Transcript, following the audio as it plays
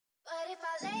if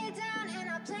I lay down and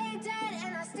I play dead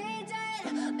and I stay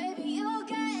dead, maybe you'll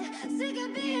get sick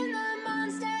of being the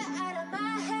monster out of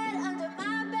my head, under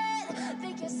my bed.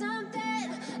 Think you're something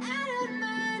out of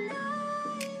my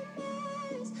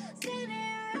nightmares,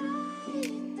 standing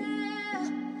right there.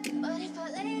 But if I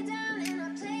lay down and I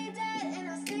play dead and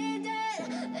I stay dead,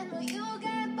 then will you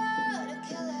get bored of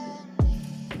killing me?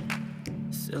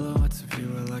 Silhouettes of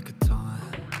you are like a taunt.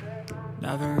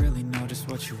 Never really know just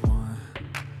what you want.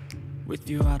 With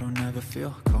you I don't ever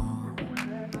feel calm.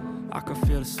 I can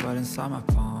feel the sweat inside my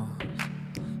palms.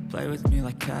 Play with me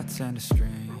like cats and a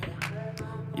string.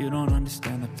 You don't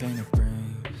understand the pain it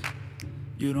brings.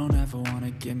 You don't ever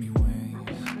wanna give me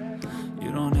wings.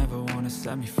 You don't ever wanna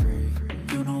set me free.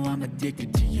 You know I'm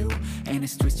addicted to you, and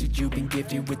it's twisted, you've been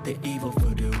gifted with the evil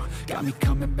voodoo. Got me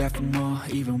coming back for more,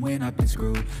 even when I've been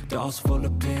screwed. Dolls full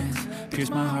of pins, pierce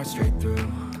my heart straight through.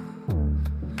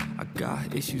 I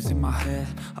got issues in my head,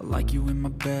 I like you in my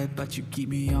bed, but you keep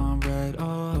me on red.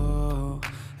 Oh,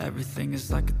 everything is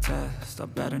like a test, I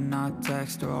better not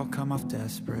text or I'll come off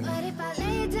desperate. But if I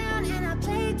lay down and I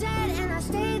play dead and I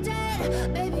stay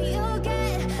dead, baby you'll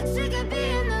get sick of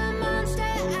being the monster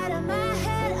out of my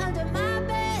head, under my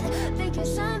bed. Think you're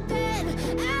something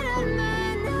out of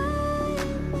my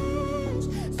nightmares,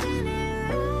 standing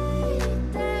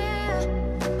right there.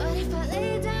 But if I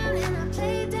lay down and I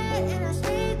play dead and I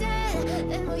stay dead,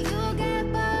 then will you get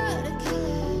bored of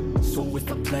killing me? So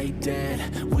if I play dead,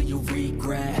 will you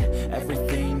regret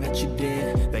everything that you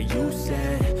did, that you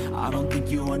said? I don't think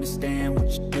you understand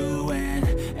what you're doing,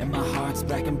 and my heart's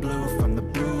black and blue from the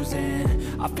bruising.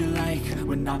 I feel like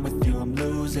when I'm with you I'm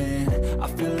losing. I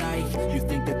feel like you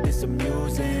think that this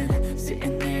amusing,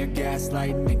 sitting there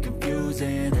gaslighting and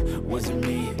confusing. Was it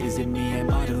me? Is it me?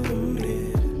 Am I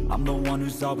deluded? I'm the one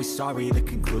who's always sorry, the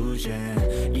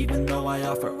conclusion. Even though I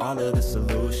offer all of the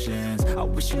solutions, I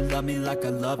wish you loved me like I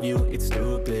love you, it's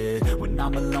stupid. When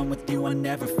I'm alone with you I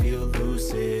never feel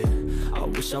lucid. I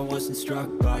wish I wasn't struck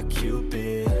by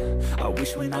Cupid. I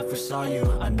wish when I first saw you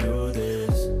I knew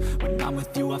this. When I'm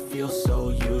with you I feel so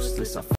useless.